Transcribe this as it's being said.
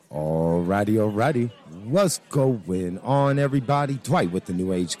Alrighty. What's going on, everybody? Dwight with the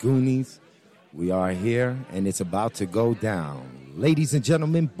New Age Goonies. We are here, and it's about to go down. Ladies and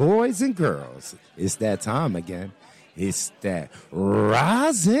gentlemen, boys and girls, it's that time again. It's that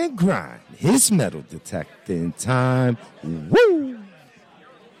rise and grind. It's metal detecting time. Woo!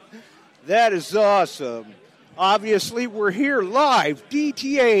 That is awesome. Obviously, we're here live,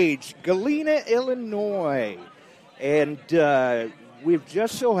 DTH, Galena, Illinois. And we've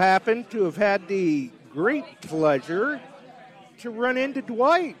just so happened to have had the great pleasure to run into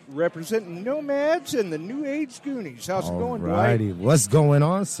Dwight, representing Nomads and the New Age Goonies. How's it going, Dwight? What's going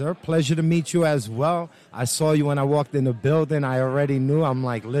on, sir? Pleasure to meet you as well. I saw you when I walked in the building. I already knew. I'm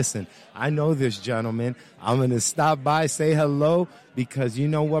like, listen, I know this gentleman. I'm going to stop by, say hello, because you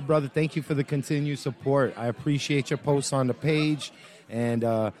know what, brother? Thank you for the continued support. I appreciate your posts on the page, and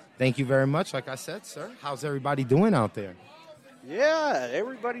thank you very much. Like I said, sir, how's everybody doing out there? Yeah,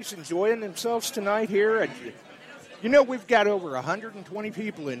 everybody's enjoying themselves tonight here. You know, we've got over 120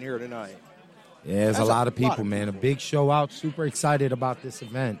 people in here tonight. Yeah, there's a lot of people, man. A big show out. Super excited about this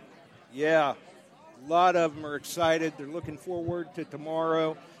event. Yeah, a lot of them are excited. They're looking forward to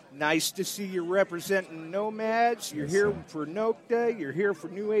tomorrow. Nice to see you representing Nomads. You're here for Nokta. You're here for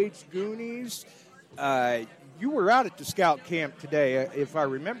New Age Goonies. You were out at the Scout Camp today, if I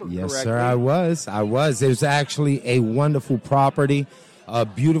remember correctly. Yes, sir, I was. It was actually a wonderful property,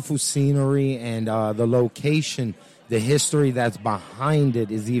 beautiful scenery, and the location, the history that's behind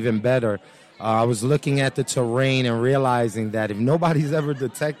it is even better. I was looking at the terrain and realizing that if nobody's ever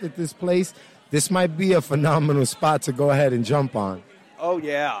detected this place, this might be a phenomenal spot to go ahead and jump on. Oh,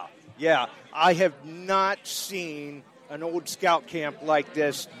 yeah. Yeah. I have not seen an old scout camp like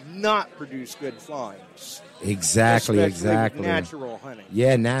this not produce good finds. Exactly. Natural hunting.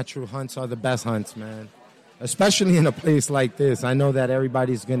 Yeah, natural hunts are the best hunts, man. Especially in a place like this. I know that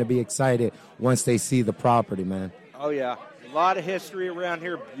everybody's going to be excited once they see the property, man. Oh, yeah. A lot of history around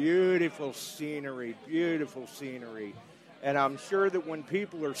here. Beautiful scenery. And I'm sure that when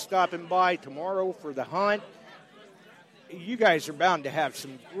people are stopping by tomorrow for the hunt, you guys are bound to have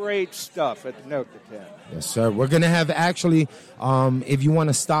some great stuff at the Nokta tent. Yes, sir. We're going to have actually, if you want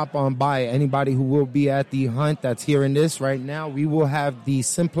to stop on by, anybody who will be at the hunt that's hearing this right now, we will have the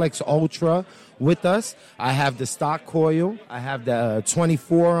Simplex Ultra with us. I have the stock coil. I have the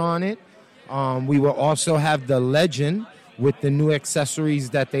 24 on it. We will also have the Legend with the new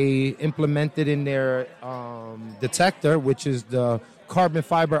accessories that they implemented in their detector, which is the carbon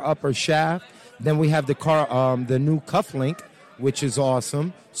fiber upper shaft. Then we have the new cuff link, which is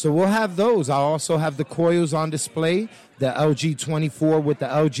awesome. So we'll have those. I also have the coils on display, the LG24 with the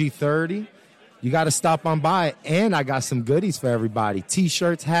LG30. You got to stop on by. And I got some goodies for everybody.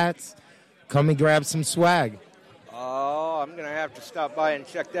 T-shirts, hats. Come and grab some swag. Oh, I'm going to have to stop by and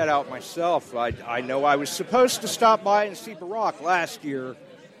check that out myself. I know I was supposed to stop by and see Barack last year.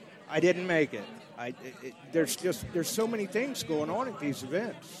 I didn't make it. There's so many things going on at these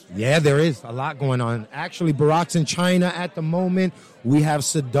events. Yeah, there is a lot going on. Actually, Barack's in China at the moment. We have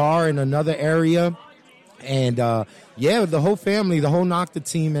Sadar in another area. And, the whole family, the whole Nokta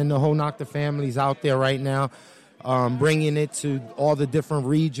team and the whole Nokta family's out there right now, bringing it to all the different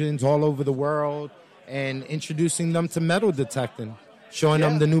regions all over the world and introducing them to metal detecting, showing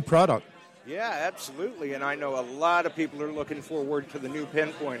them the new product. Yeah, absolutely. And I know a lot of people are looking forward to the new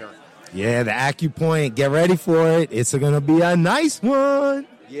pinpointer. Yeah, the AccuPoint. Get ready for it. It's going to be a nice one.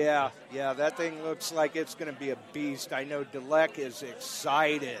 Yeah, that thing looks like it's going to be a beast. I know Delek is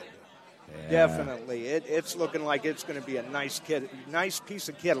excited. Yeah. Definitely. It's looking like it's going to be a nice piece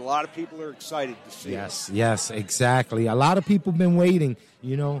of kit. A lot of people are excited to see it. Yes, exactly. A lot of people have been waiting.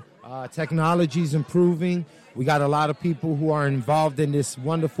 You know, technology's improving. We got a lot of people who are involved in this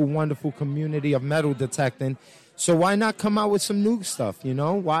wonderful, wonderful community of metal detecting. So why not come out with some new stuff, you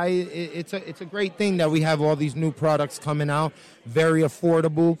know? Why it's a great thing that we have all these new products coming out, very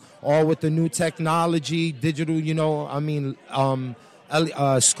affordable, all with the new technology, digital,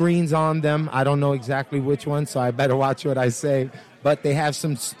 screens on them. I don't know exactly which one, so I better watch what I say. But they have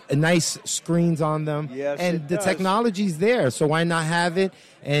some nice screens on them. Yes, and the technology's there, so why not have it?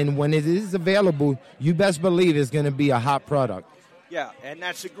 And when it is available, you best believe it's going to be a hot product. Yeah, and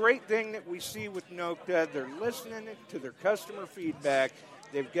that's a great thing that we see with Nokta. They're listening to their customer feedback.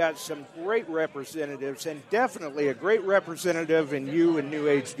 They've got some great representatives, and definitely a great representative in you and New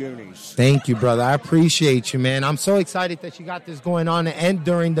Age Goonies. Thank you, brother. I appreciate you, man. I'm so excited that you got this going on and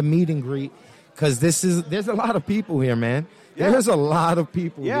during the meet and greet, because there's a lot of people here, man. Yeah. There's a lot of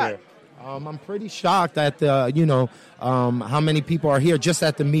people here. I'm pretty shocked at how many people are here just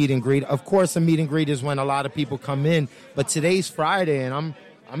at the meet and greet. Of course, the meet and greet is when a lot of people come in, but today's Friday, and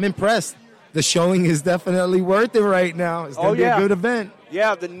I'm impressed. The showing is definitely worth it right now. It's going to be a good event.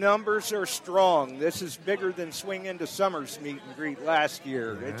 Yeah, the numbers are strong. This is bigger than Swing Into Summer's meet and greet last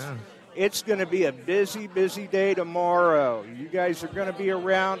year. Yeah. It's going to be a busy, busy day tomorrow. You guys are going to be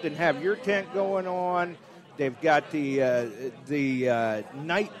around and have your tent going on. They've got the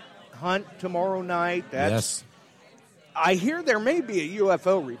night hunt tomorrow night. Yes. I hear there may be a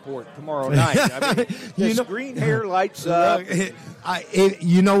UFO report tomorrow night. I mean, this green hair lights up.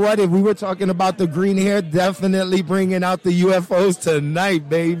 You know what? If we were talking about the green hair, definitely bringing out the UFOs tonight,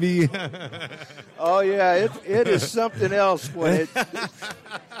 baby. Oh, yeah, it is something else when it...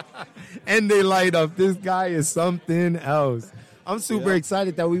 And they light up. This guy is something else. I'm super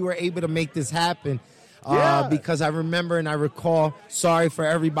excited that we were able to make this happen. Because I remember and I recall, sorry for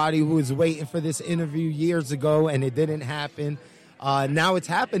everybody who was waiting for this interview years ago and it didn't happen. Now it's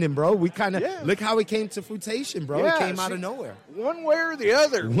happening, bro. We kind of look how it came to fruition, bro. It came out of nowhere. One way or the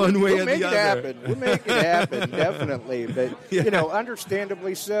other. We'll make it happen. We'll make it happen, definitely. But,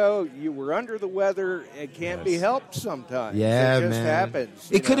 understandably so. You were under the weather. It can't be helped sometimes. Yeah, it just man. happens.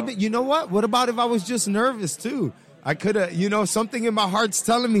 It could have been, you know what? What about if I was just nervous, too? I could have, something in my heart's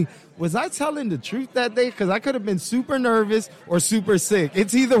telling me, was I telling the truth that day? Because I could have been super nervous or super sick.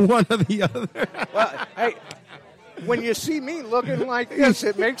 It's either one or the other. Well, hey, when you see me looking like this,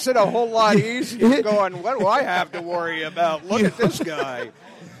 it makes it a whole lot easier going, what do I have to worry about? Look at this guy.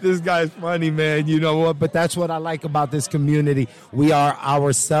 This guy's funny, man. You know what? But that's what I like about this community. We are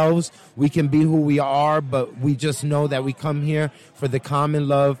ourselves. We can be who we are, but we just know that we come here for the common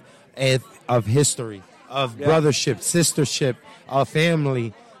love of history, of brothership, sistership,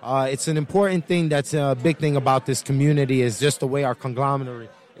 family. It's an important thing. That's a big thing about this community is just the way our conglomerate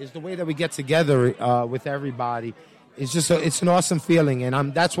is, the way that we get together with everybody. It's just it's an awesome feeling,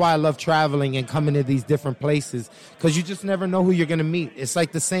 and that's why I love traveling and coming to these different places, because you just never know who you're going to meet. It's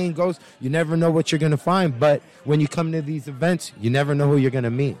like the saying goes, you never know what you're going to find, but when you come to these events, you never know who you're going to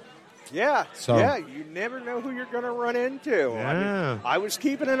meet. Yeah, you never know who you're going to run into. Yeah. I was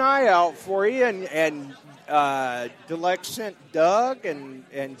keeping an eye out for you, and Delec sent Doug and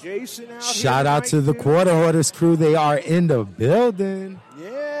Jason out. Shout out to the Quarter Hoarders crew. They are in the building.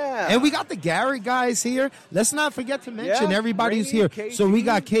 Yeah. And we got the Gary guys here. Let's not forget to mention everybody's here. KG. So we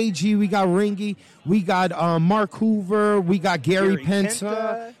got KG, we got Ringy, we got Mark Hoover, we got Gary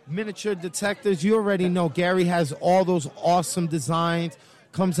Penta, Miniature Detectives. You already know Gary has all those awesome designs,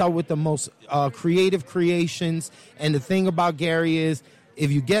 comes out with the most creative creations. And the thing about Gary is,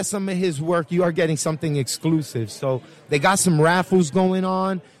 if you get some of his work, you are getting something exclusive. So they got some raffles going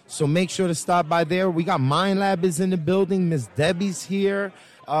on, so make sure to stop by there. We got Mind Lab is in the building. Miss Debbie's here.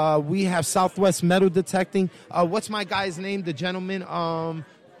 We have Southwest Metal Detecting. What's my guy's name? The gentleman,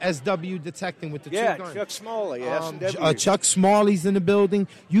 SW Detecting with the two guns. Chuck Smalley. S&W. Chuck Smalley's in the building.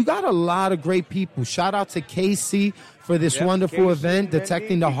 You got a lot of great people. Shout out to Casey for this wonderful event,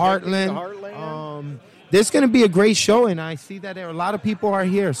 Detecting the Heartland. There's going to be a great show, and I see that there are a lot of people are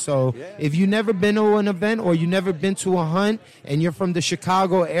here. So if you've never been to an event or you've never been to a hunt and you're from the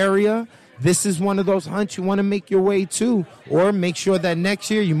Chicago area, this is one of those hunts you want to make your way to, or make sure that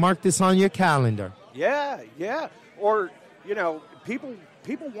next year you mark this on your calendar. Yeah. Or,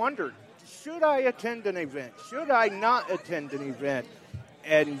 people wonder, should I attend an event? Should I not attend an event?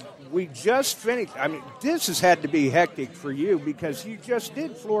 And we just finished. I mean, this has had to be hectic for you because you just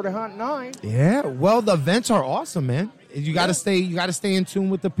did Florida Hunt 9. Yeah, well, the events are awesome, man. You got to stay. You got to stay in tune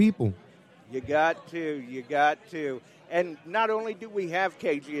with the people. You got to. And not only do we have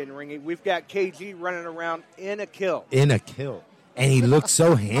KG and Ringy, we've got KG running around in a kilt. And he looks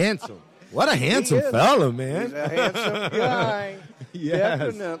so handsome. What a handsome fella, man. He's a handsome guy. Yes.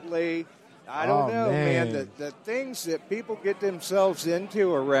 Definitely. I don't know, man. The things that people get themselves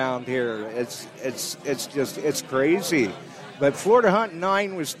into around here, it's crazy. But Florida Hunt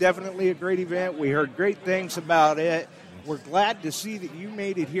 9 was definitely a great event. We heard great things about it. We're glad to see that you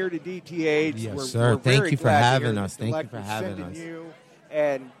made it here to DTH. Yes, sir. Thank you for having us. Thank you for having us.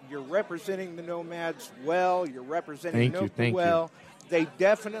 And you're representing the Nomads well. You're representing Nope well. They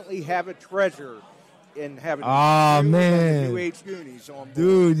definitely have a treasure in having the New Age Goonies on board.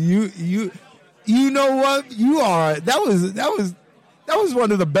 Dude, you know what? You are. That was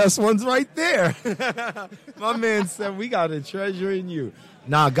one of the best ones right there. My man said we got a treasure in you.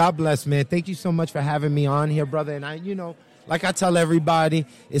 Nah, God bless, man. Thank you so much for having me on here, brother. And like I tell everybody,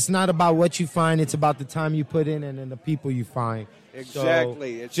 it's not about what you find, it's about the time you put in and then the people you find.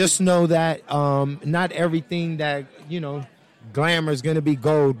 Exactly. So just know that not everything that, glamour is going to be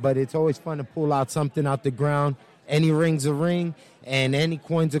gold, but it's always fun to pull out something out the ground. Any ring's a ring and any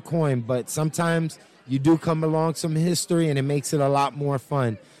coin's a coin. But sometimes you do come along some history, and it makes it a lot more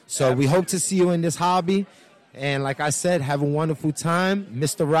fun. So we hope to see you in this hobby. And like I said, have a wonderful time.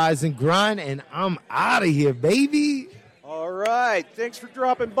 Mr. Rise and Grind, and I'm out of here, baby. All right. Thanks for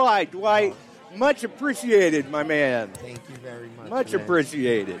dropping by, Dwight. Much appreciated, my man. Thank you very much. Much man.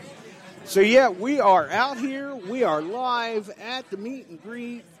 appreciated. So, yeah, we are out here. We are live at the meet and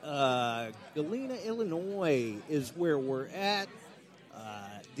greet. Galena, Illinois is where we're at.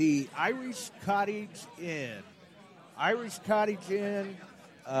 The Irish Cottage Inn. Irish Cottage Inn.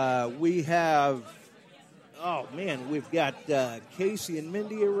 We have, we've got Casey and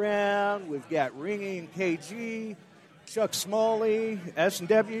Mindy around. We've got Ringy and KG, Chuck Smalley,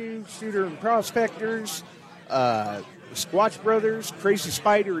 S&W, Shooter and Prospectors, Squatch Brothers, Crazy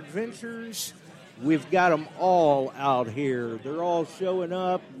Spider Adventures. We've got them all out here. They're all showing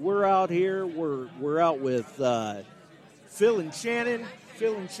up. We're out here. We're out with Phil and Shannon.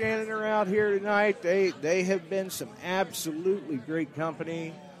 Phil and Shannon are out here tonight. They have been some absolutely great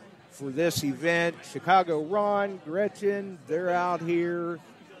company for this event. Chicago Ron, Gretchen, they're out here.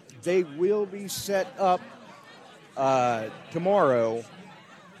 They will be set up tomorrow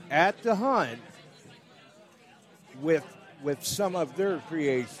at the hunt with some of their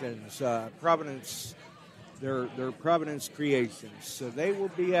creations, Providence, their Providence creations. So they will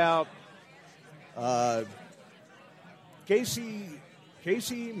be out.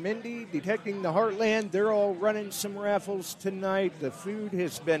 Casey, Mindy, Detecting the Heartland, they're all running some raffles tonight. The food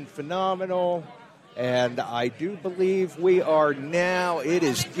has been phenomenal, and I do believe we are now, it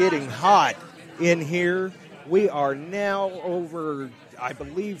is getting hot in here. We are now over, I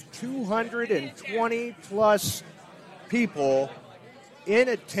believe, 220 plus people in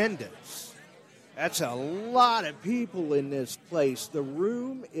attendance. That's a lot of people in this place. The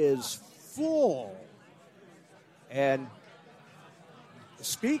room is full. And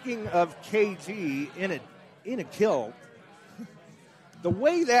speaking of KG in a kilt, the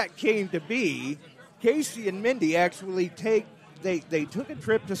way that came to be, Casey and Mindy actually they took a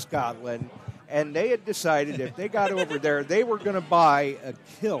trip to Scotland, and they had decided if they got over there, they were going to buy a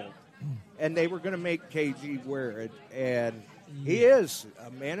kilt, and they were going to make KG wear it. And he is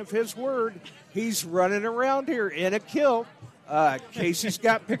a man of his word. He's running around here in a kilt. Casey's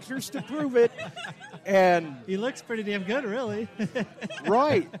got pictures to prove it. And he looks pretty damn good, really.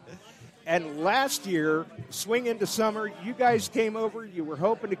 Right. And last year, swing into summer, you guys came over. You were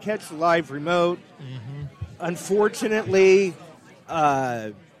hoping to catch the live remote. Mm-hmm. Unfortunately,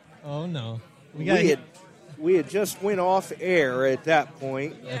 oh no, we had just went off air at that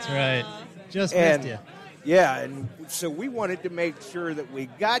point. That's right. Just missed you. Yeah, and so we wanted to make sure that we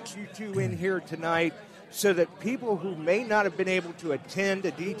got you two in here tonight so that people who may not have been able to attend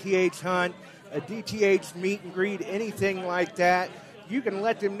a DTH hunt, a DTH meet and greet, anything like that, you can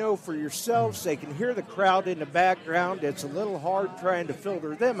let them know for yourselves. They can hear the crowd in the background. It's a little hard trying to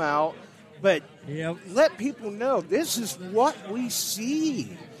filter them out, but let people know this is what we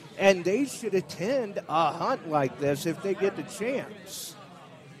see, and they should attend a hunt like this if they get the chance.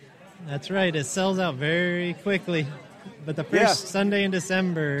 That's right. It sells out very quickly. But the first Sunday in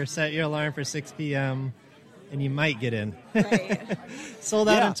December, set your alarm for 6 p.m., and you might get in. Right. Sold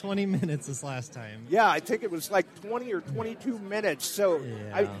out in 20 minutes this last time. Yeah, I think it was like 20 or 22 minutes. So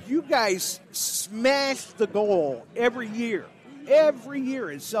you guys smash the goal every year. Every year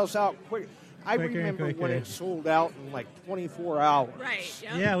it sells out quick. I remember when it sold out in like 24 hours. Right.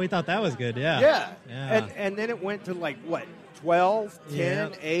 Yep. Yeah, we thought that was good. Yeah. And then it went to like, what, 12,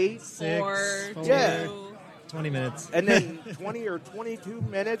 10, 8? 6, 4, 20 minutes. And then 20 or 22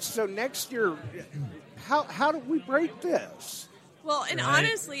 minutes. So next year, how do we break this? Well, and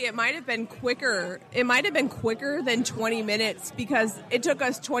honestly, it might have been quicker. It might have been quicker than 20 minutes because it took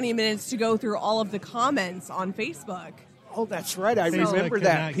us 20 minutes to go through all of the comments on Facebook. Oh, that's right. I remember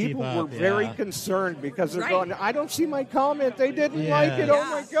that. People were very concerned because they're going, I don't see my comment. They didn't like it. Oh,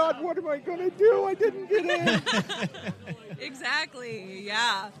 my God, what am I going to do? I didn't get in. Exactly,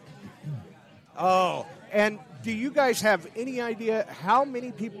 yeah. Oh, and do you guys have any idea how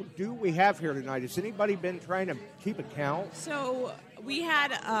many people do we have here tonight? Has anybody been trying to keep a count? So we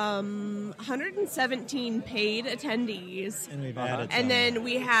had 117 paid attendees. And we've added some. And then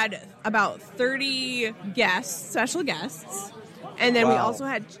we had about 30 guests, special guests. And then we also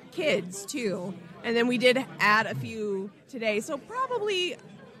had kids, too. And then we did add a few today. So probably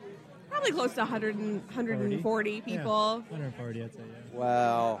close to 140 people. Yeah, 140, I'd say,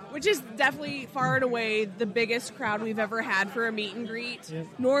 Wow. Which is definitely far and away the biggest crowd we've ever had for a meet and greet. Yep.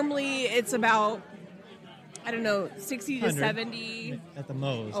 Normally it's about, 60 to 70. At the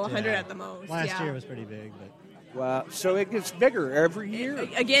most. Oh, 100 at the most. Last year was pretty big, but Wow. So it gets bigger every year.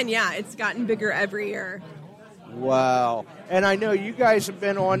 Again, yeah, it's gotten bigger every year. Wow. And I know you guys have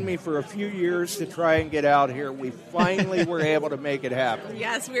been on me for a few years to try and get out here. We finally were able to make it happen.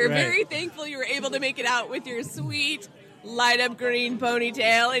 Yes, we're very thankful you were able to make it out with your sweet light-up green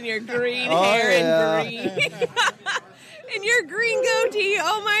ponytail and your green hair and green. And your green goatee.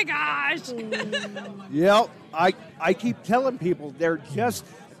 Oh, my gosh. Yep. I keep telling people they're just...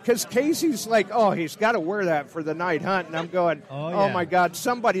 Because Casey's like, oh, he's got to wear that for the night hunt. And I'm going, oh my God,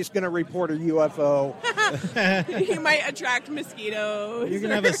 somebody's going to report a UFO. You might attract mosquitoes. You're going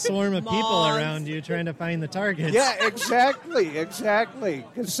to have a swarm of people around you trying to find the targets. Yeah, exactly.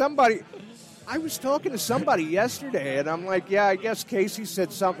 Because I was talking to somebody yesterday, and I'm like, yeah, I guess Casey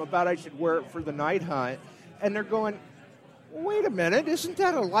said something about I should wear it for the night hunt. And they're going, wait a minute, isn't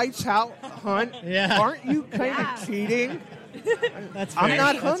that a lights out hunt? Yeah. Aren't you kind of cheating? That's fair. I'm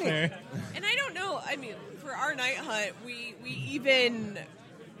not That's hunting. fair. And I don't know. I mean, for our night hunt, we even,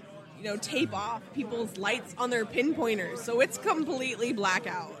 tape off people's lights on their pinpointers, so it's completely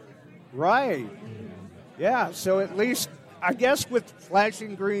blackout. Right. Yeah, so at least, I guess with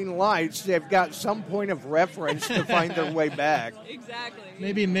flashing green lights, they've got some point of reference to find their way back. Exactly.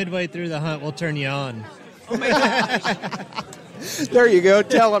 Maybe midway through the hunt, we'll turn you on. Oh, my gosh. There you go.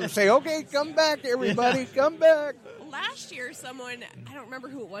 Tell them, say, okay, come back, everybody, come back. Last year, someone, I don't remember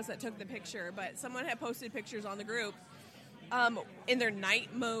who it was that took the picture, but someone had posted pictures on the group in their night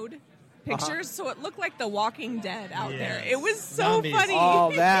mode pictures, so it looked like The Walking Dead out there. It was so Zombies. funny.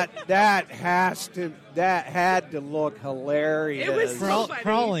 Oh, that had to look hilarious. It was so funny.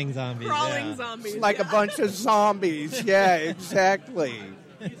 Crawling zombies. Crawling zombies. Like a bunch of zombies. Yeah, exactly.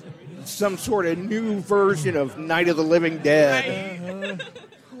 Some sort of new version of Night of the Living Dead. Right.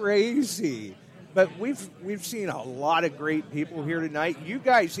 Crazy. But we've seen a lot of great people here tonight. You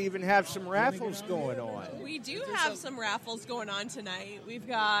guys even have some raffles going on. We do have some raffles going on tonight. We've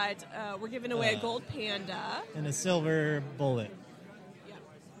got, we're giving away a gold panda. And a silver bullet. Yeah.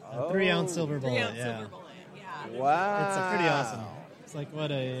 A 3-ounce silver 3 bullet, ounce yeah. silver bullet. Yeah. Wow. It's pretty awesome. It's like,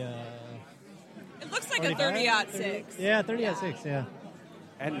 what a... It looks like 45? a 30-06. Yeah, 30-06, yeah.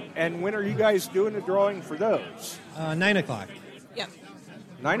 And when are you guys doing the drawing for those? 9 o'clock. Yep.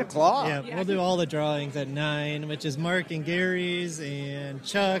 9 o'clock? Yeah, we'll do all the drawings at 9, which is Mark and Gary's and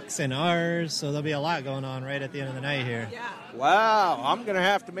Chuck's and ours, so there'll be a lot going on right at the end of the night here. Yeah. Wow. I'm going to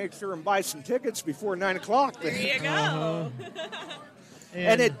have to make sure and buy some tickets before 9 o'clock. There you go.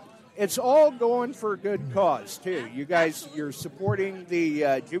 And it's all going for a good cause, too. You guys, you're supporting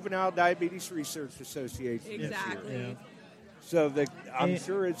the Juvenile Diabetes Research Association. Exactly. Yeah. So I'm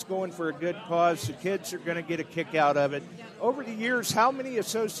sure it's going for a good cause. The kids are going to get a kick out of it. Over the years, how many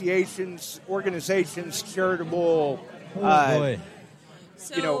associations, organizations, charitable,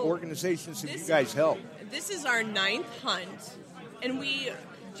 organizations have you guys helped? This is our 9th hunt, and we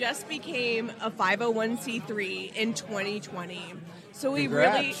just became a 501c3 in 2020. So we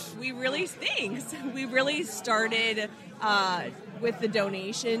Congrats. really thanks. We really started with the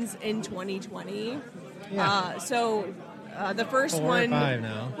donations in 2020. Yeah. The first 4 or one. 5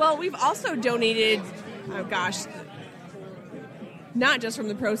 now. Well, we've also donated. Oh gosh. Not just from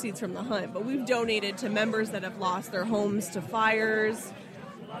the proceeds from the hunt, but we've donated to members that have lost their homes to fires.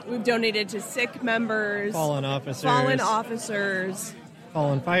 We've donated to sick members, Fallen officers,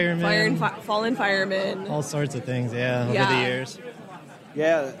 fallen firemen, fallen firemen, all sorts of things, over the years.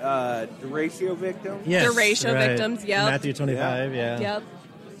 Yeah, derecho victims? Yes, derecho right. victims, yep. Matthew 25, Yep.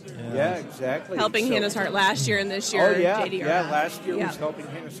 Yeah, exactly. Helping Hannah's Heart last year and this year. Oh, yeah. JDRF. Yeah, last year Yep. was Helping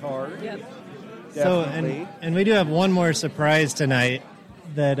Hannah's Heart. Yep. Definitely. So, and we do have one more surprise tonight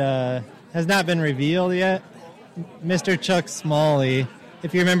that has not been revealed yet. Mr. Chuck Smalley.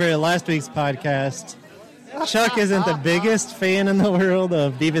 If you remember last week's podcast, Chuck isn't the biggest fan in the world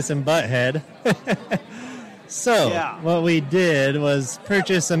of Beavis and Butthead. What we did was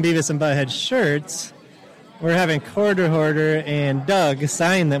purchase some Beavis and Butthead shirts. We're having Quarter Hoarder and Doug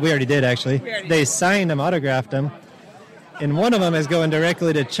sign them. We already did, actually. They signed them, autographed them. And one of them is going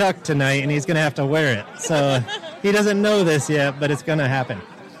directly to Chuck tonight, and he's going to have to wear it. So he doesn't know this yet, but it's going to happen.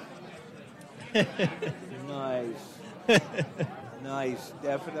 Nice,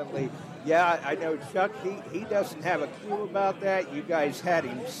 definitely. Yeah, I know Chuck, he doesn't have a clue about that. You guys had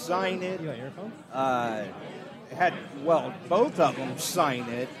him sign it. You got your phone? Both of them sign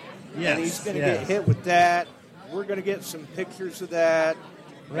it. Yes, and he's going to get hit with that. We're going to get some pictures of that.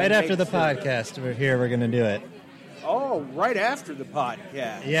 Right after the podcast, we're going to do it. Oh, right after the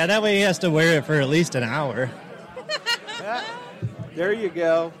podcast. Yeah, that way he has to wear it for at least an hour. Yeah, there you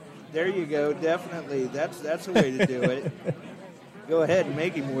go. Definitely. That's a way to do it. Go ahead and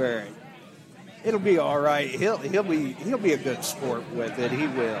make him wear it. It'll be all right. He'll be a good sport with it. He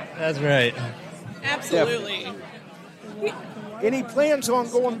will. That's right. Absolutely. Any plans on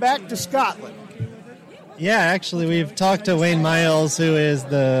going back to Scotland? Yeah, actually, we've talked to Wayne Miles, who is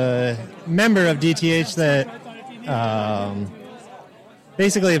the member of DTH that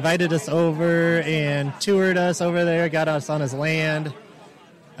basically invited us over and toured us over there, got us on his land.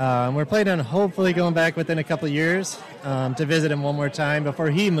 We're planning on hopefully going back within a couple of years to visit him one more time before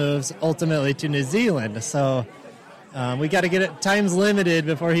he moves ultimately to New Zealand. So we got to get it time's limited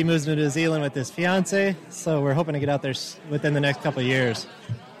before he moves to New Zealand with his fiance. So we're hoping to get out there within the next couple of years.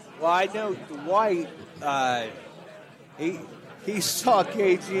 Well, I know Dwight. He saw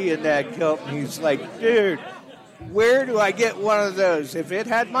KG in that cup, and he's like, dude, where do I get one of those? If it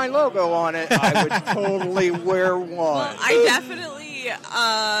had my logo on it, I would totally wear one. Well, I definitely,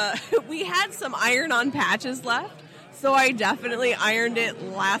 we had some iron-on patches left, so I definitely ironed it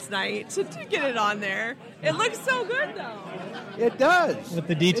last night to get it on there. It looks so good, though. It does. With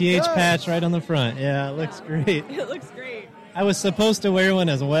the DTH patch right on the front. Yeah, it looks great. It looks great. I was supposed to wear one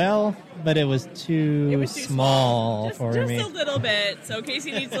as well, but it was too small for me. Just a little bit, so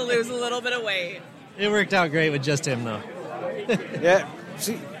Casey needs to lose a little bit of weight. It worked out great with just him, though. Yeah.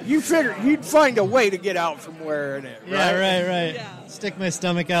 See, you figured you'd find a way to get out from wearing it, right? Yeah, right. Yeah. Stick my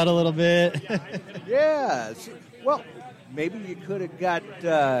stomach out a little bit. Yeah. See, well, maybe you could have got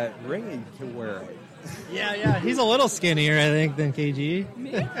Ringy to wear it. Yeah. He's a little skinnier, I think, than KG.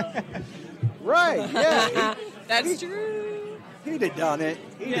 Right, yeah. That's true. He'd have done it.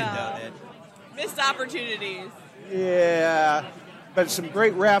 He'd have done it. Missed opportunities. Yeah. But some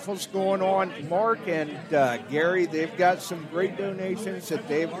great raffles going on. Mark and Gary, they've got some great donations that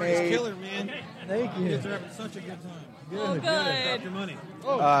they've made. Killer, man. Thank you. You guys are having such a good time. Oh, good. Drop your money.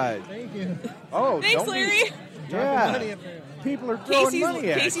 Thank you. Oh, Thanks, don't Larry. Yeah. People are throwing money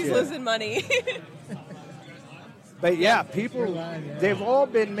at Casey's you. losing money. But yeah, people, they've all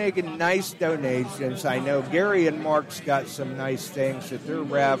been making nice donations. I know Gary and Mark's got some nice things that they're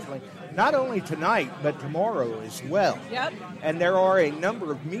raffling, not only tonight, but tomorrow as well. Yep. And there are a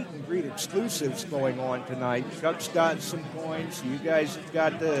number of meet and greet exclusives going on tonight. Chuck's got some coins. You guys have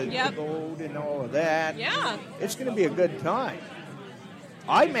got the gold and all of that. Yeah. It's going to be a good time.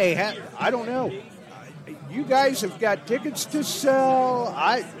 I don't know. You guys have got tickets to sell.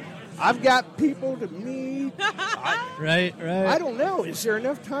 I've got people to meet. Right. I don't know. Is there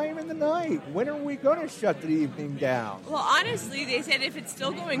enough time in the night? When are we going to shut the evening down? Well, honestly, they said if it's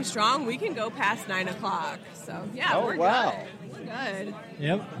still going strong, we can go past 9 o'clock. So, yeah, we're wow. good. We're good.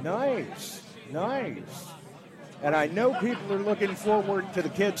 Yep. Nice. And I know people are looking forward to the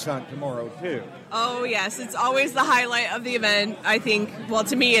kids' hunt tomorrow, too. Oh, yes. It's always the highlight of the event, I think. Well,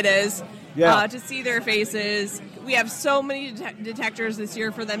 to me it is. Yeah. To see their faces. We have so many detectors this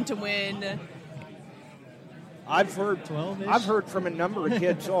year for them to win. I've heard 12-ish? I've heard from a number of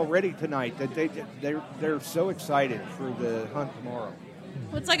kids already tonight that they're so excited for the hunt tomorrow.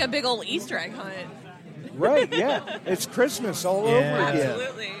 It's like a big old Easter egg hunt. Right, yeah. It's Christmas all over again.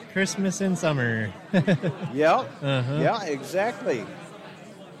 Absolutely. Christmas in summer. Yeah, yeah, exactly.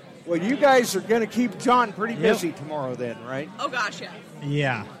 Well, you guys are going to keep John pretty busy tomorrow then, right? Oh, gosh, yeah.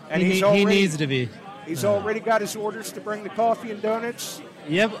 Yeah. And he needs to be. He's already got his orders to bring the coffee and donuts?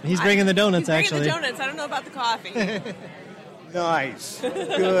 Yep, he's bringing the donuts, He's bringing actually. the donuts. I don't know about the coffee. Nice.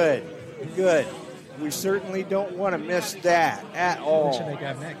 Good. We certainly don't want to miss that at all. What should I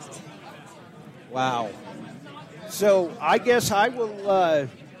grab next? Wow. So I guess I will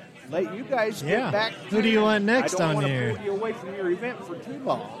let you guys get back. Who do you want next on here? I don't want to pull you away from your event for too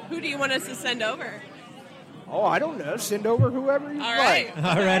long. Who do you want us to send over? Oh, I don't know. Send over whoever you All like.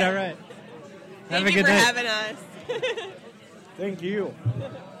 right. All right. Thank Have a you good for night. having us. Thank you.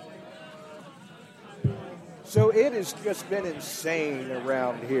 So it has just been insane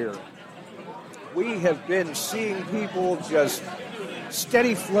around here. We have been seeing people just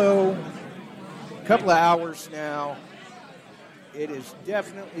steady flow, a couple of hours now. It is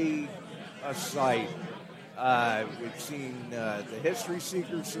definitely a sight. We've seen the History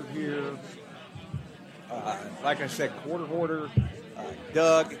Seekers are here. Like I said, Quarter Hoarder,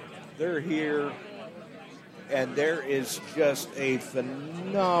 Doug, they're here. And there is just a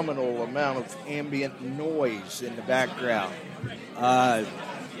phenomenal amount of ambient noise in the background.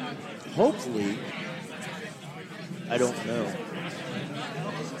 Hopefully, I don't know.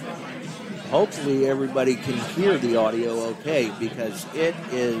 Hopefully everybody can hear the audio okay, because it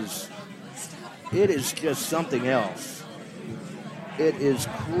is just something else. It is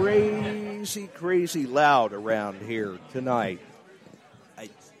crazy loud around here tonight.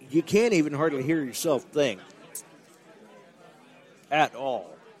 You can't even hardly hear yourself think at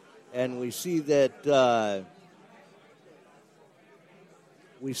all. And we see that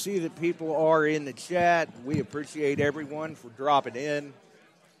people are in the chat. We appreciate everyone for dropping in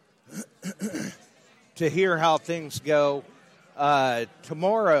to hear how things go.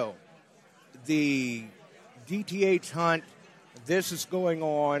 Tomorrow, the DTH hunt. This is going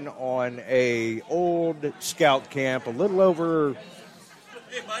on a old scout camp, a little over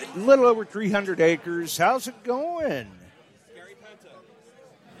 300 acres. How's it going?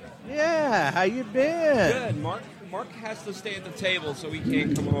 Yeah, how you been? Good. Mark has to stay at the table, so he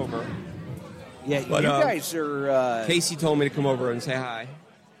can't come over. Yeah, but, you guys are... Casey told me to come over and say hi.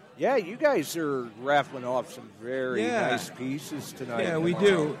 Yeah, you guys are raffling off some very nice pieces tonight. Yeah, we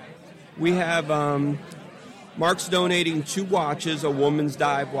do. We have... Mark's donating 2 watches, a woman's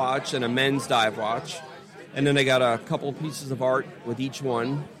dive watch and a men's dive watch. And then they got a couple pieces of art with each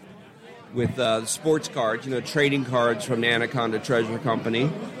one with sports cards, trading cards from the Anaconda Treasure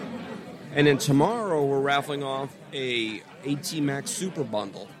Company. And then tomorrow we're raffling off a AT Max Super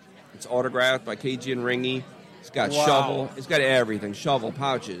Bundle. It's autographed by KG and Ringy. It's got shovel. It's got everything. Shovel,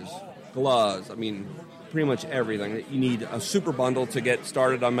 pouches, gloves. I mean, pretty much everything. You need a super bundle to get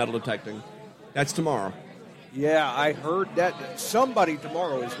started on metal detecting. That's tomorrow. Yeah, I heard that somebody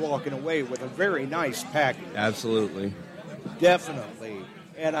tomorrow is walking away with a very nice package. Absolutely. Definitely.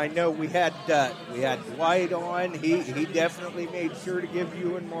 And I know we had Dwight on. He definitely made sure to give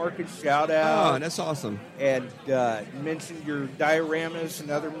you and Mark a shout out. Oh, that's awesome. And mentioned your dioramas and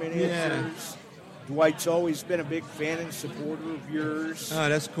other miniatures. Yeah. Dwight's always been a big fan and supporter of yours. Oh,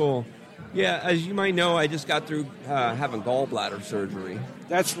 that's cool. Yeah, as you might know, I just got through having gallbladder surgery.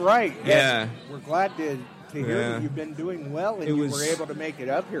 That's right. Yeah. We're glad to hear that you've been doing well and you were able to make it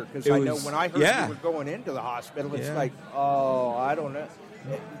up here. Because I know when I heard you were going into the hospital, it's like, oh, I don't know.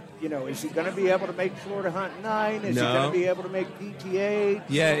 Is he going to be able to make Florida Hunt 9? Is he going to be able to make DTH?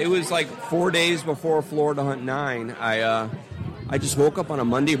 Yeah, it was like 4 days before Florida Hunt 9. I just woke up on a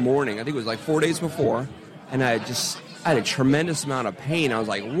Monday morning. I think it was like 4 days before. And I had a tremendous amount of pain. I was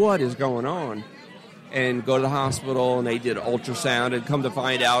like, what is going on? And go to the hospital, and they did ultrasound, and come to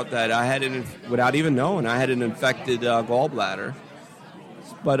find out that I had without even knowing, I had an infected gallbladder.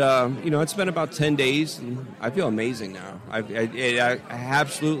 But, it's been about 10 days, and I feel amazing now. It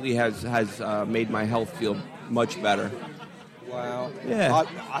absolutely has made my health feel much better. Wow. Yeah.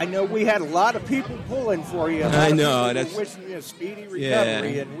 I know we had a lot of people pulling for you. I know. That's wishing you a speedy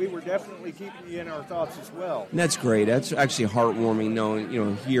recovery, and we were definitely keeping you in our thoughts as well. And that's great. That's actually heartwarming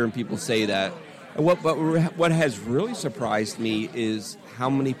knowing, hearing people say that. What has really surprised me is how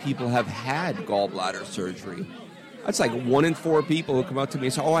many people have had gallbladder surgery. That's like 1 in 4 people who come up to me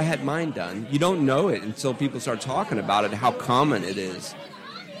and say, oh, I had mine done. You don't know it until people start talking about it, how common it is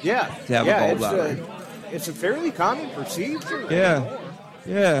to have a gallbladder. It's a fairly common procedure. Yeah,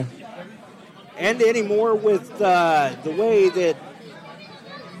 yeah. And anymore with the way that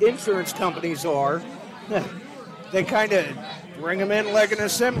insurance companies are, they kind of bring them in like an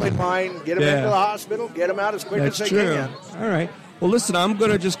assembly line, get them into the hospital, get them out as quick as they can. All right. Well, listen, I'm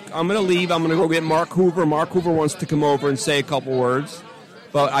gonna leave. I'm gonna go get Mark Hoover. Mark Hoover wants to come over and say a couple words,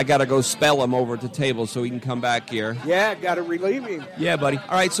 but I gotta go spell him over at the table so he can come back here. Yeah, gotta relieve him. Yeah, buddy.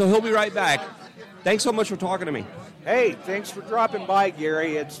 All right, so he'll be right back. Thanks so much for talking to me. Hey, thanks for dropping by,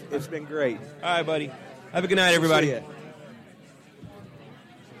 Gary. It's been great. All right, buddy. Have a good night, everybody. See ya.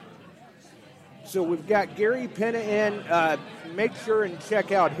 So we've got Gary Penna in. Make sure and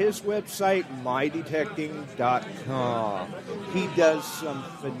check out his website, mydetecting.com. He does some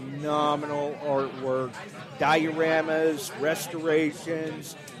phenomenal artwork, dioramas,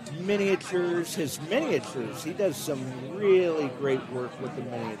 restorations, miniatures. His miniatures, he does some really great work with the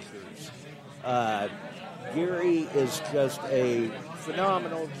miniatures. Gary is just a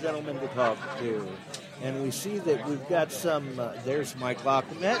phenomenal gentleman to talk to. And we see that we've got some, there's Mike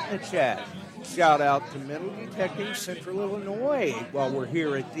Lockemet in the chat. Shout out to Metal Detecting Central Illinois while we're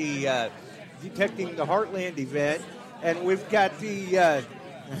here at the Detecting the Heartland event. And we've got the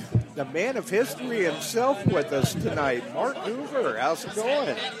man of history himself with us tonight, Mark Hoover. How's it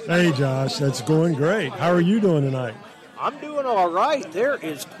going? Hey, Josh. That's going great. How are you doing tonight? I'm doing all right. There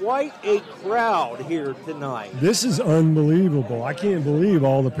is quite a crowd here tonight. This is unbelievable. I can't believe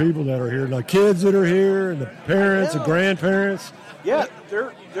all the people that are here. The kids that are here, and the parents, the grandparents. Yeah,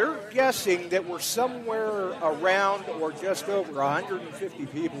 they're guessing that we're somewhere around or just over 150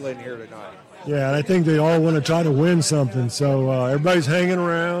 people in here tonight. Yeah, and I think they all want to try to win something. So everybody's hanging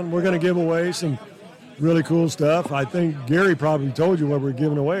around. We're going to give away some really cool stuff. I think Gary probably told you what we're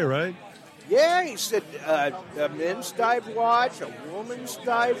giving away, right? Yeah, he said a men's dive watch, a woman's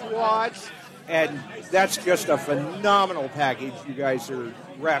dive watch, And that's just a phenomenal package you guys are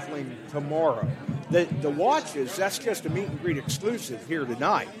raffling tomorrow. The watches, that's just a meet and greet exclusive here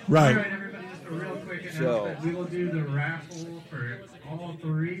tonight. Right. All right, everybody, just a real quick So- announcement. We will do the raffle for all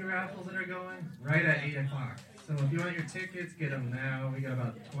 3 raffles that are going right at 8 o'clock. So if you want your tickets, get them now. We got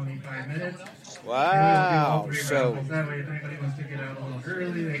about 25 minutes. Wow. And we'll do all 3 So- raffles. That way, if anybody wants to get out a little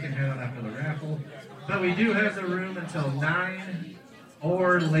early, they can head out after the raffle. But we do have the room until 9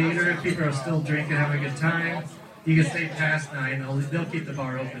 or later. If people are still drinking, having a good time, you can stay past 9. They'll keep the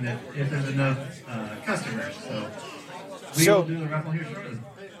bar open if there's enough customers. So will do the raffle here shortly.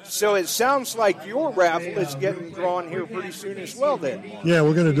 So it sounds like your raffle is getting drawn here pretty soon as well then. Yeah,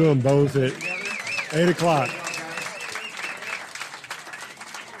 we're going to do them both at 8 o'clock.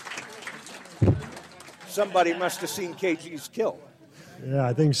 Somebody must have seen KG's kill. Yeah,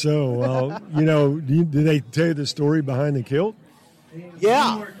 I think so. Well, did they tell you the story behind the kilt? Yeah.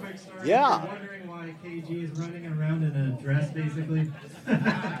 One more quick story. Yeah. If you're wondering why KG is running around in a dress, basically.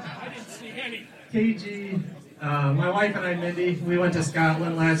 KG, my wife and I, Mindy, we went to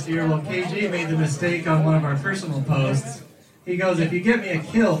Scotland last year. Well, KG made the mistake on one of our personal posts. He goes, if you get me a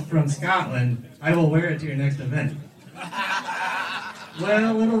kilt from Scotland, I will wear it to your next event.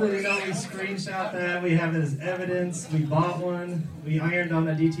 Well, little did we know, we screenshot that. We have it as evidence. We bought one. We ironed on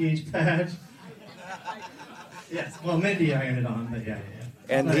a DTH badge. Yes, well, Mindy ironed it on, but yeah.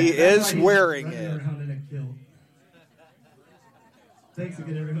 And But he that's is why he's wearing running it. around in a kilt. Thanks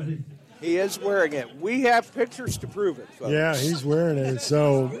again, everybody. He is wearing it. We have pictures to prove it, folks. Yeah, he's wearing it.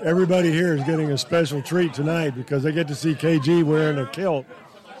 So everybody here is getting a special treat tonight because they get to see KG wearing a kilt.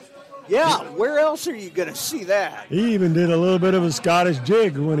 Yeah, where else are you going to see that? He even did a little bit of a Scottish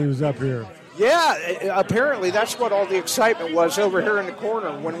jig when he was up here. Yeah, apparently that's what all the excitement was over here in the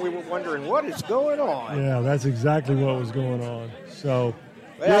corner when we were wondering what is going on. Yeah, that's exactly what was going on. So,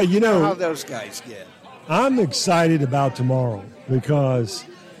 Well, yeah, you know how those guys get. I'm excited about tomorrow because,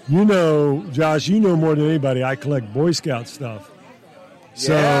 Josh, more than anybody, I collect Boy Scout stuff.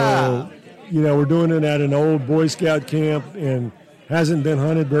 So, Yeah. We're doing it at an old Boy Scout camp and hasn't been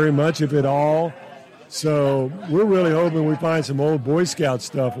hunted very much, if at all. So we're really hoping we find some old Boy Scout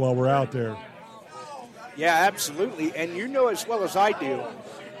stuff while we're out there. Yeah, absolutely. And you know as well as I do,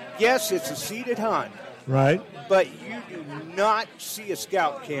 yes, it's a seated hunt, Right? but you do not see a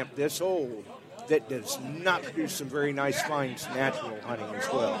scout camp this old that does not produce some very nice finds natural hunting as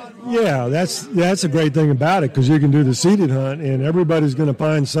well. Yeah, that's a great thing about it because you can do the seated hunt and everybody's going to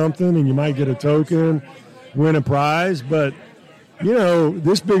find something and you might get a token, win a prize. But,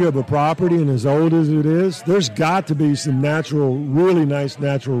 this big of a property and as old as it is, there's got to be some really nice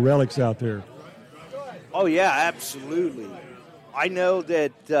natural relics out there. Oh, yeah, absolutely. I know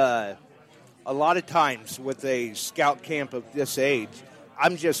that a lot of times with a scout camp of this age,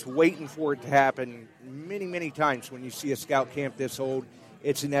 I'm just waiting for it to happen many, many times. When you see a scout camp this old,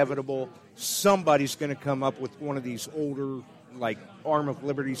 it's inevitable. Somebody's going to come up with one of these older, like Arm of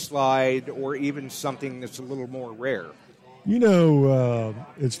Liberty slide or even something that's a little more rare.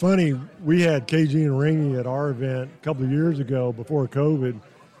 It's funny. We had KG and Ringy at our event a couple of years ago before COVID.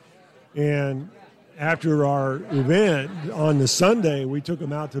 And after our event on the Sunday, we took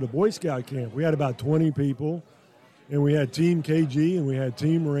them out to the Boy Scout camp. We had about 20 people. And we had Team KG and we had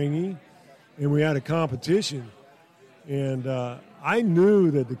Team Ringy. And we had a competition. And I knew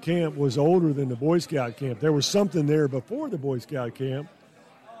that the camp was older than the Boy Scout camp. There was something there before the Boy Scout camp.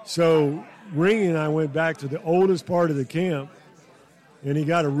 So Ringy and I went back to the oldest part of the camp, and he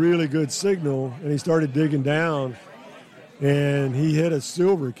got a really good signal, and he started digging down, and he hit a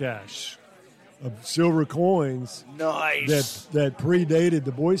silver cache of silver coins. Nice. That predated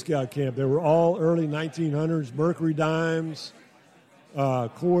the Boy Scout camp. They were all early 1900s, Mercury dimes,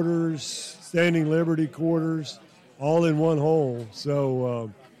 quarters, Standing Liberty quarters, all in one hole.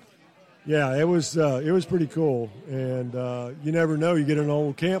 So, yeah, it was pretty cool. And you never know. You get an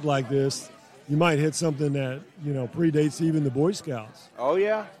old camp like this, you might hit something that, predates even the Boy Scouts. Oh,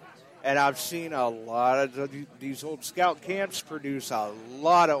 yeah. And I've seen a lot of these old scout camps produce a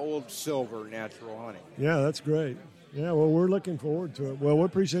lot of old silver natural hunting. Yeah, that's great. Yeah, well, we're looking forward to it. Well, we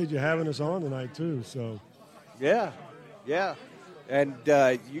appreciate you having us on tonight, too. So, yeah. And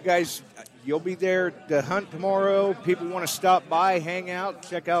you guys, you'll be there to hunt tomorrow. People want to stop by, hang out,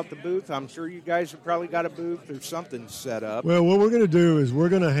 check out the booth. I'm sure you guys have probably got a booth or something set up. Well, what we're going to do is we're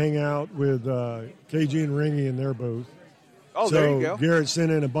going to hang out with KG and Ringy in their booth. Oh, so there you go. Garrett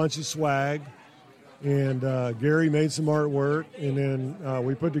sent in a bunch of swag, and Gary made some artwork, and then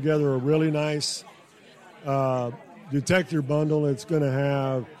we put together a really nice detector bundle. It's going to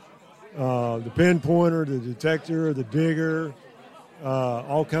have the pinpointer, the detector, the digger,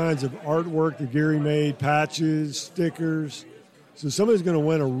 all kinds of artwork that Gary made, patches, stickers. So somebody's going to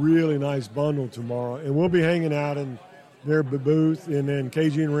win a really nice bundle tomorrow. And we'll be hanging out in their booth, and then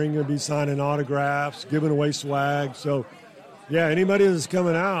KG and Ring will be signing autographs, giving away swag. So, yeah, anybody that's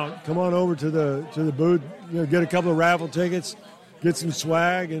coming out, come on over to the booth, get a couple of raffle tickets, get some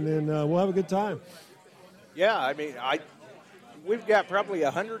swag, and then we'll have a good time. Yeah, I mean, we've got probably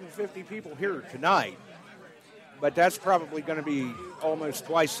 150 people here tonight, but that's probably going to be almost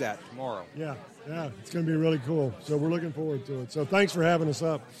twice that tomorrow. Yeah, it's going to be really cool. So we're looking forward to it. So thanks for having us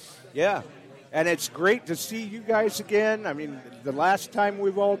up. Yeah, and it's great to see you guys again. I mean, the last time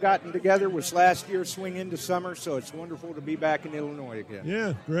we've all gotten together was last year, swing into summer, so it's wonderful to be back in Illinois again.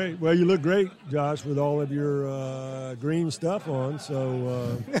 Yeah, great. Well, you look great, Josh, with all of your green stuff on,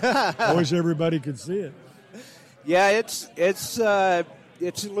 so I wish everybody could see it. Yeah, it's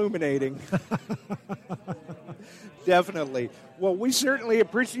illuminating. Definitely. Well, we certainly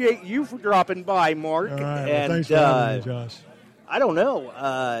appreciate you for dropping by, Mark. All right. And thanks for having me, Josh. I don't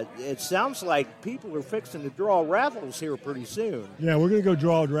know. It sounds like people are fixing to draw raffles here pretty soon. Yeah, we're going to go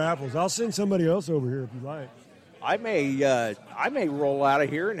draw raffles. I'll send somebody else over here if you like. I may roll out of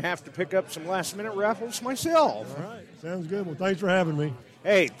here and have to pick up some last-minute raffles myself. All right. Sounds good. Well, thanks for having me.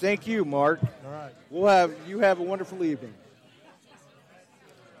 Hey, thank you, Mark. All right. You have a wonderful evening.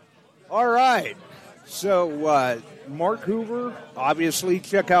 All right. So, Mark Hoover, obviously,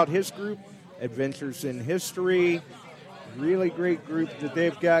 check out his group, Adventures in History. Really great group that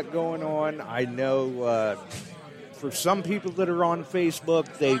they've got going on. I know for some people that are on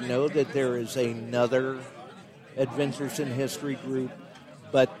Facebook, they know that there is another Adventures in History group,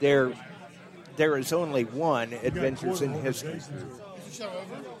 but there is only one Adventures in History group. Is the show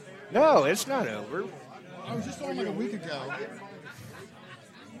over? No, it's not over. I was just on like a week ago.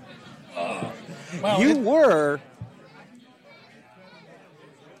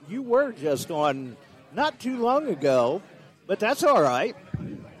 You were just on not too long ago, but that's all right.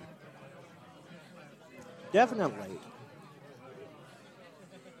 Definitely.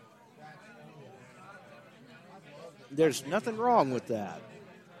 There's nothing wrong with that.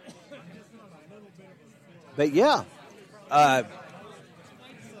 But yeah.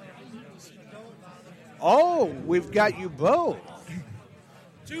 We've got you both.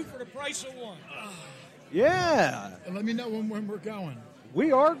 2 for the price of 1. Yeah. And let me know when we're going.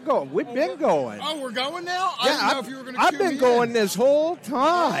 We are going. We've been going. Oh, we're going now? I Yeah, didn't know if you were going to I've been going this whole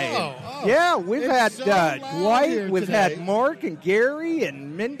time. Oh. Yeah, we've It's had so loud Dwight, here we've today. had Mark and Gary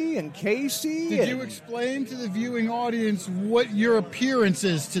and Mindy and Casey. Did you explain to the viewing audience what your appearance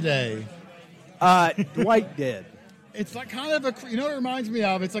is today? Dwight did. It's like kind of you know what it reminds me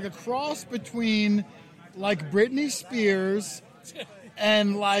of? It's like a cross between like Britney Spears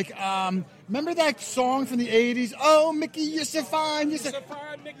and like, remember that song from the 80s? Oh, Mickey, you're so fine. You're so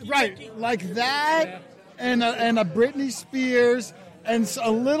fine, Mickey. Right, Mickey. like that and a Britney Spears and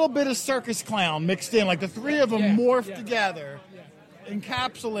a little bit of circus clown mixed in. Like the three of them morphed together.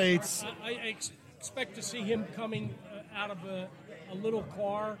 Encapsulates. I expect to see him coming out of a little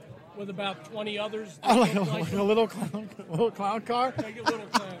car with about 20 others. Like a little clown car. Like a little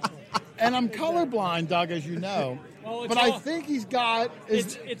clown car. And I'm colorblind, Doug, as you know. Well, but I think he's got...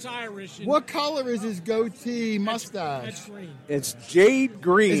 It's Irish. What color is his goatee mustache? That's green. It's jade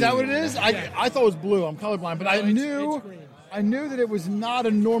green. Is that what it is? Yeah. I thought it was blue. I'm colorblind. But I knew that it was not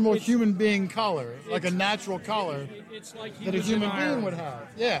a normal human being color, like a natural color It's like he that a was human in being Ireland. would have.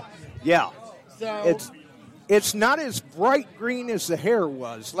 Yeah. Yeah. So It's not as bright green as the hair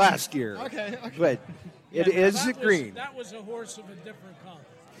was last year. Okay. But it is that green. That was a horse of a different color.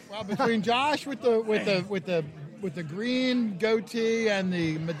 Well, between Josh with the green goatee and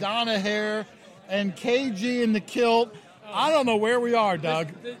the Madonna hair, and KG in the kilt, I don't know where we are, Doug.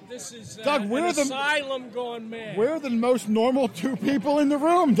 This is Doug, we're an the asylum gone mad. We're the most normal two people in the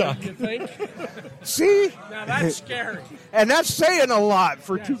room, Doug. You think? See? Now that's scary. And that's saying a lot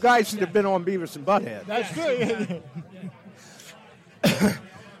for two guys that have been on Beavis and Butthead. That's true.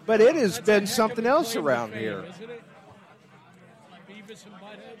 But it has been something else around here. Isn't it? Beavis and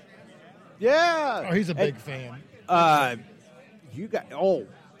Butthead. Yeah. Oh, he's a big fan.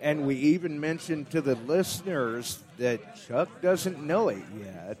 And we even mentioned to the listeners that Chuck doesn't know it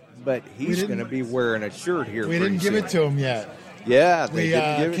yet, but he's going to be wearing a shirt here. We didn't give it to him yet. Yeah, they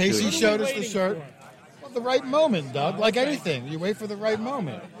didn't give it Casey to him. showed us the shirt. Well, the right moment, Doug. Like anything, you wait for the right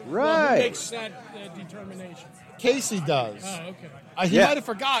moment. Well, who Right. makes that determination? Casey does. Oh, okay. He Yeah. might have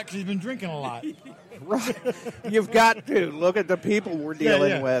forgot because he's been drinking a lot. Right. You've got to look at the people we're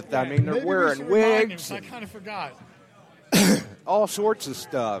dealing with. I mean, they're Maybe we wearing should remind him, wigs, 'cause I kind of forgot. all sorts of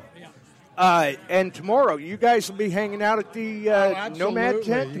stuff. And tomorrow, you guys will be hanging out at the Nomad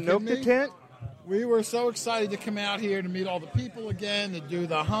tent, the Nokta tent? We were so excited to come out here to meet all the people again, to do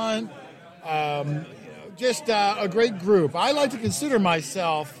the hunt. Just a great group. I like to consider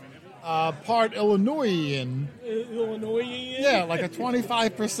myself part Illinoisian. Illinoisian? Yeah, like a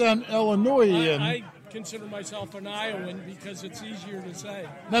 25% Illinoisian. I consider myself an Iowan because it's easier to say.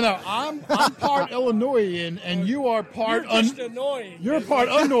 No, I'm part Illinoisian, and you are part... You're just annoying. You're part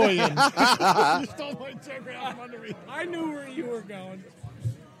annoying. You stole my joke out from under me. I knew where you were going.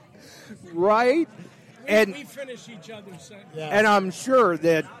 Right? We finish each other's sentences. Yeah. And I'm sure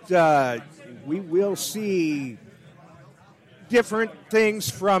that we will see different things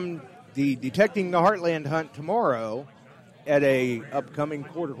from the Detecting the Heartland hunt tomorrow at a upcoming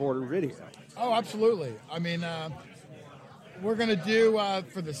quarter video. Oh, absolutely. I mean, we're going to do,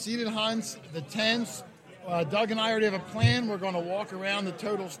 for the seated hunts, the tents, Doug and I already have a plan. We're going to walk around the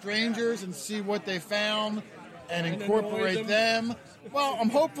total strangers and see what they found and incorporate them. Well, I'm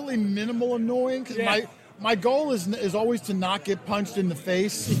hopefully minimal annoying because my goal is always to not get punched in the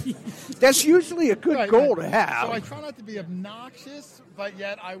face. That's usually a good goal to have. So I try not to be obnoxious, but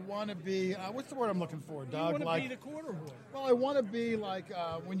yet I want to be. What's the word I'm looking for, Doug? You want to be the quarter horse. Well, I want to be like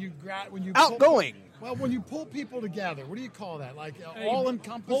when you outgoing. When you pull people together, what do you call that? Like all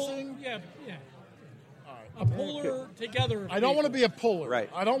encompassing. Yeah. A puller together. I don't want to be a puller. Right.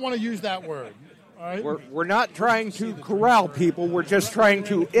 I don't want to use that word. All right. We're not trying to corral people. We're just trying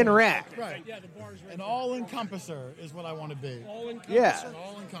to interact. Right. Yeah, the bar's right. An all-encompasser is what I want to be. All-encompassing. Yeah. An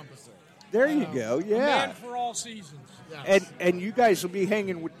all-encompasser. There you go. A Yeah. man for all seasons. Yes. And you guys will be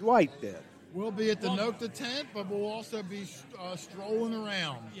hanging with Dwight then. We'll be at the Nokta tent, but we'll also be strolling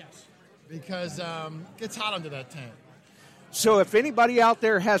around. Yes. Because it gets hot under that tent. So if anybody out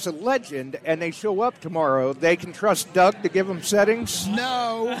there has a legend and they show up tomorrow, they can trust Doug to give them settings?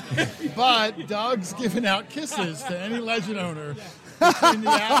 No, but Doug's giving out kisses to any legend owner between the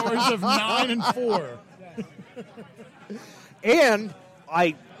hours of 9 and 4. And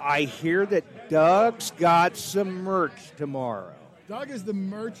I hear that Doug's got some merch tomorrow. Doug is the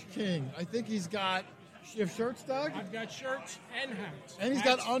merch king. I think he's got... You have shirts, Doug? I've got shirts and hats. And he's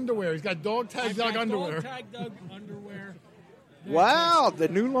got underwear. He's got dog tag Doug underwear. Dog tag Doug underwear. Wow, the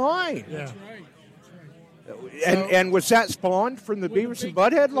new line. Yeah. That's right. And was that spawned from the Beavis and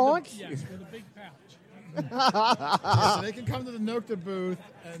Butthead launch? Yes, with a big pouch. Yeah, so they can come to the Nokta booth,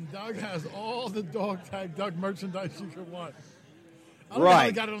 and Doug has all the dog tag Doug merchandise you could want. I don't know how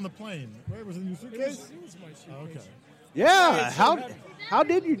they got it on the plane. Where was it in your suitcase? It was my suitcase. Oh, okay. Yeah, how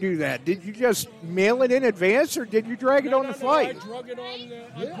did you do that? Did you just mail it in advance, or did you drag it on the flight? I drug it on.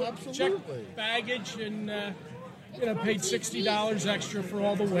 Yeah, absolutely. Checked baggage and paid $60 extra for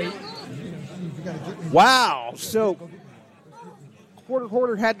all the weight. Wow! So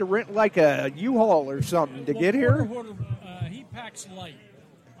Quarter had to rent like a U-Haul or something to get here. Quarter, he packs light.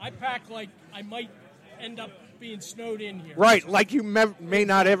 I pack like I might end up being snowed in here. Right, like you may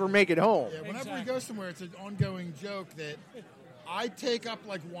not ever make it home. Yeah, whenever we go somewhere, it's an ongoing joke that I take up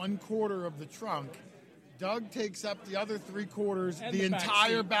like 1/4 of the trunk. Doug takes up the other 3/4, And the the back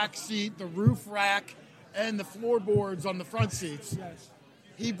entire seat. back seat, the roof rack, and the floorboards on the front seats. Yes.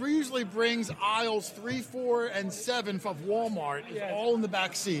 He usually brings aisles 3, 4, and 7 of Walmart, Yes. all in the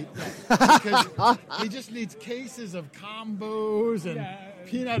back seat. Because he just needs cases of combos and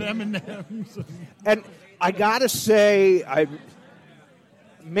peanut M&Ms. And I gotta say,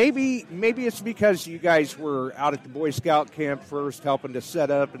 maybe it's because you guys were out at the Boy Scout camp first, helping to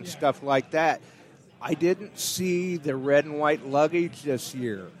set up and stuff like that. I didn't see the red and white luggage this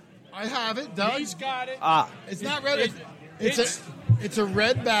year. I have it, Doug. He's got it. It's not red. It's a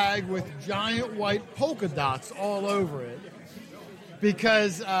red bag with giant white polka dots all over it.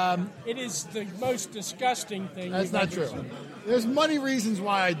 Because it is the most disgusting thing. that's you've not ever true. seen. There's many reasons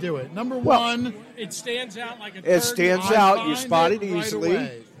why I do it. Number one, It stands out like a It turd. stands I out. You find spot it it right easily.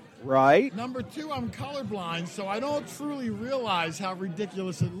 away. Right? Number two, I'm colorblind, so I don't truly realize how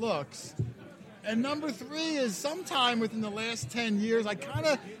ridiculous it looks. And number three is sometime within the last 10 years, I kind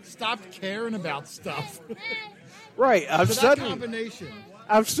of stopped caring about stuff. Right. So that combination.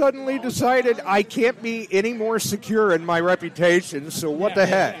 I've suddenly decided I can't be any more secure in my reputation, so what the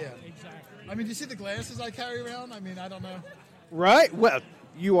heck? Yeah. I mean, do you see the glasses I carry around? I mean, I don't know. Right? Well,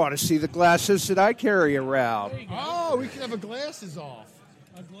 you ought to see the glasses that I carry around. Oh, we can have a glasses off.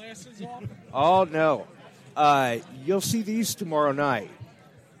 Glasses off. Oh, no. You'll see these tomorrow night.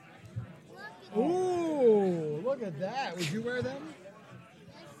 Ooh, look at that. Would you wear them?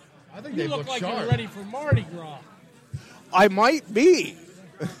 I think You they look like sharp. you're ready for Mardi Gras. I might be.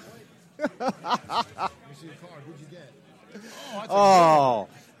 Let me see your card. Who'd you get? Oh, that's a Oh,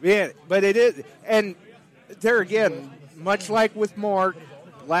 Yeah, but it is, and there again, much like with Mark,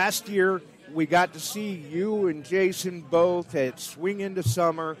 last year we got to see you and Jason both at Swing Into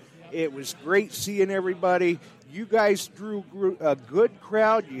Summer. It was great seeing everybody. You guys drew a good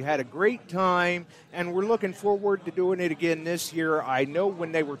crowd. You had a great time, and we're looking forward to doing it again this year. I know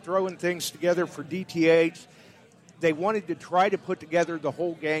when they were throwing things together for DTH, they wanted to try to put together the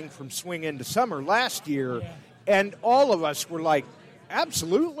whole gang from Swing Into Summer last year, and all of us were like,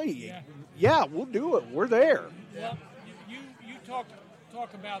 absolutely, yeah, we'll do it. We're there. Well, you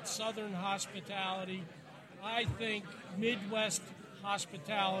talk about Southern hospitality. I think Midwest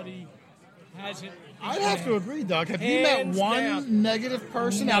hospitality has it. I'd have to agree, Doug. Have you met one negative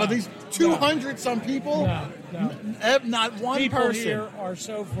person out of these 200-some people? No. Not one People person. here are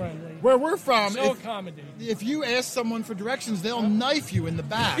so friendly. Where we're from, So accommodating. if you ask someone for directions, they'll knife you in the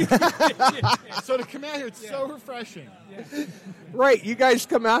back. So to come out here, it's so refreshing. Right, you guys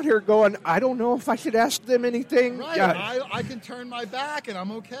come out here going, I don't know if I should ask them anything. Right, Yeah. I can turn my back and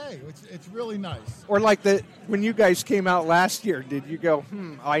I'm okay. It's really nice. Or like when you guys came out last year, did you go,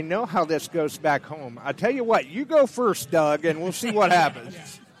 I know how this goes back home. I'll tell you what, you go first, Doug, and we'll see what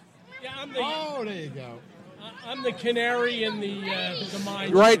happens. Yeah, there you go. I'm the canary in the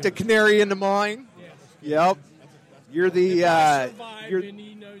mine. Right, the canary in the mine. Yep. You're the I survived, and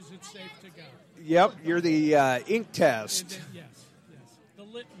he knows it's safe to go. Yep, you're the ink test. Yes. The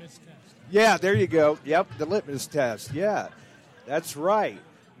litmus test. Yeah, there you go. Yep, the litmus test. Yeah, that's right.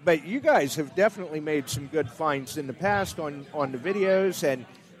 But you guys have definitely made some good finds in the past on the videos, and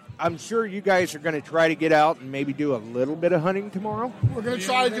I'm sure you guys are going to try to get out and maybe do a little bit of hunting tomorrow. We're going to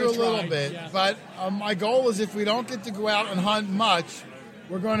try to do a little bit, but my goal is if we don't get to go out and hunt much,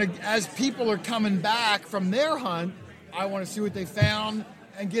 we're going to, as people are coming back from their hunt, I want to see what they found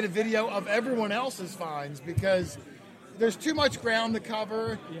and get a video of everyone else's finds, because there's too much ground to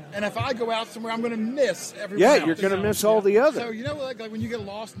cover, and if I go out somewhere, I'm going to miss everyone else. Yeah, you're going to miss all the others. So, you know, like when you get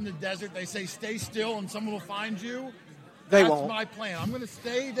lost in the desert, they say stay still and someone will find you? They That's won't. my plan. I'm going to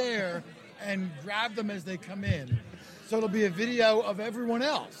stay there and grab them as they come in. So it'll be a video of everyone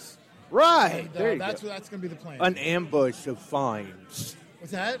else. Right. And, there you that's go. That's going to be the plan. An ambush of finds.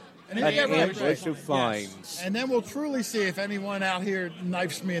 What's that? An ambush of finds. Yes. And then we'll truly see if anyone out here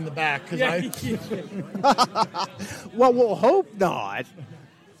knifes me in the back. Well, we'll hope not.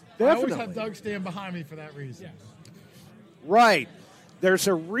 Definitely. I always have Doug stand behind me for that reason. Right. There's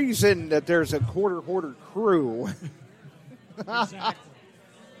a reason that there's a quarter hoarder crew. Exactly.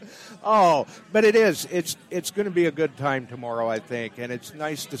 Oh, but it is. It's going to be a good time tomorrow, I think, and it's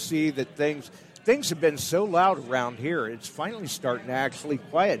nice to see that things have been so loud around here. It's finally starting to actually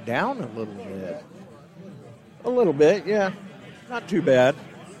quiet down a little bit. A little bit, yeah. Not too bad.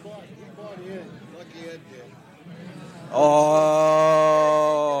 Oh.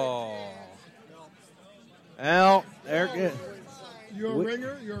 Well, there good. You're a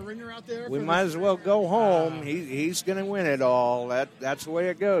ringer? You're a ringer out there? We might as well go home. He's going to win it all. That's the way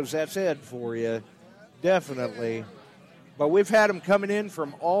it goes. That's it for you. Definitely. But we've had them coming in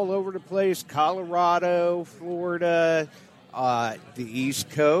from all over the place. Colorado, Florida, the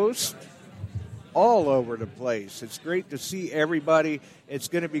East Coast. All over the place. It's great to see everybody. It's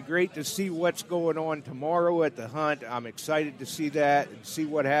going to be great to see what's going on tomorrow at the hunt. I'm excited to see that and see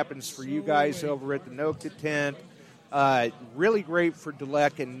what happens for you guys over at the Nokta tent. Really great for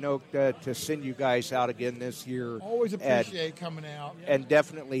Dulek and Nokta to send you guys out again this year. Always appreciate coming out. And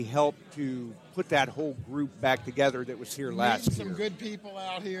definitely help to put that whole group back together that was here last year. Some good people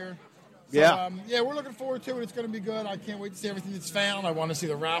out here. So, yeah, we're looking forward to it. It's going to be good. I can't wait to see everything that's found. I want to see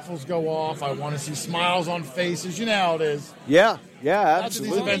the raffles go off. I want to see smiles on faces. You know how it is. Yeah, That's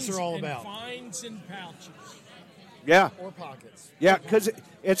absolutely. what these events are all about. Finds and pouches. Yeah. Or pockets. Yeah, because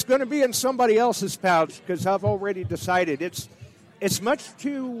it's going to be in somebody else's pouch, because I've already decided it's much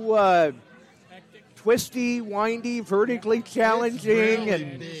too twisty, windy, vertically challenging. It's really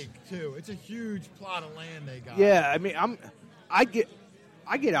and big, too. It's a huge plot of land they got. Yeah, I mean, I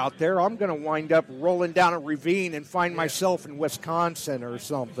get out there, I'm going to wind up rolling down a ravine and find myself in Wisconsin or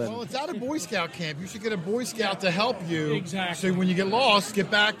something. Well, it's at a Boy Scout camp. You should get a Boy Scout to help you. Exactly. So when you get lost,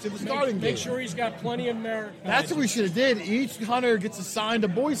 get back to the starting gate. Make sure he's got plenty of merit. That's what we should have did. Each hunter gets assigned a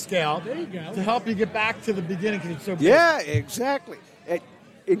Boy Scout There you go. to help you get back to the beginning. 'Cause it's so big. Yeah, exactly.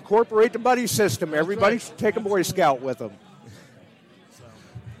 Incorporate the buddy system. Everybody should take a Boy Scout with them.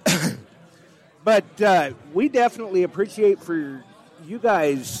 But we definitely appreciate for you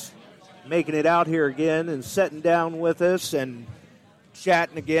guys making it out here again and sitting down with us and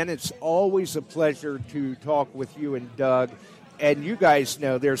chatting again. It's always a pleasure to talk with you and Doug. And you guys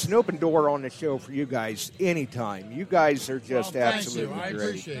know there's an open door on the show for you guys anytime. You guys are just absolutely I great.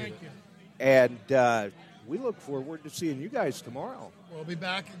 appreciate it. And we look forward to seeing you guys tomorrow. We'll be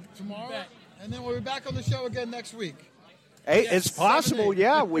back tomorrow, and then we'll be back on the show again next week. Hey, Yes, it's possible, 7-8.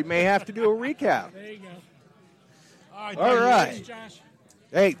 yeah. We may have to do a recap. There you go. All right. Thanks, Josh.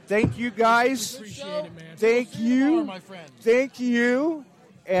 Hey, thank you guys. Appreciate it, man. Thank you. my friend. Thank you.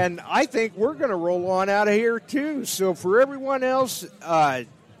 And I think we're going to roll on out of here, too. So for everyone else,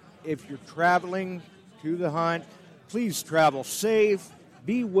 if you're traveling to the hunt, please travel safe,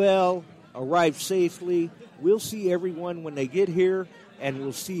 be well, arrive safely. We'll see everyone when they get here, and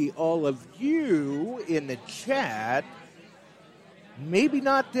we'll see all of you in the chat. Maybe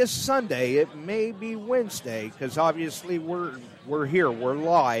not this Sunday. It may be Wednesday, because obviously we're here. We're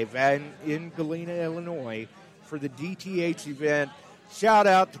live and in Galena, Illinois, for the DTH event. Shout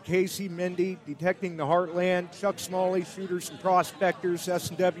out to Casey Mindy, Detecting the Heartland, Chuck Smalley, Shooters and Prospectors,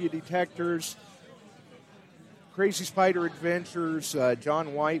 S&W Detectors, Crazy Spider Adventures,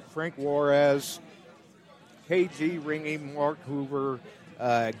 John White, Frank Juarez, KG Ringy, Mark Hoover,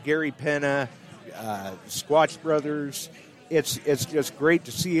 Gary Penna, Squatch Brothers. It's just great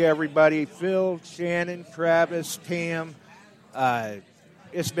to see everybody. Phil, Shannon, Travis, Tam.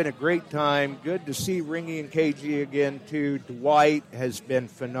 It's been a great time. Good to see Ringy and KG again, too. Dwight has been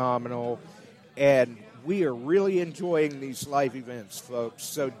phenomenal. And we are really enjoying these live events, folks.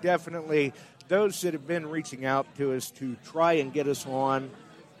 So definitely those that have been reaching out to us to try and get us on,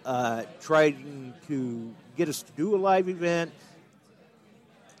 trying to get us to do a live event,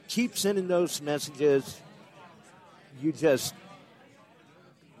 keep sending those messages. You just...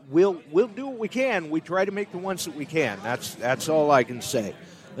 We'll do what we can. We try to make the ones that we can. That's all I can say.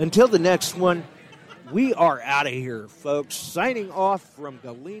 Until the next one, we are out of here, folks. Signing off from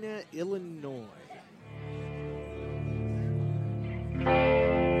Galena, Illinois.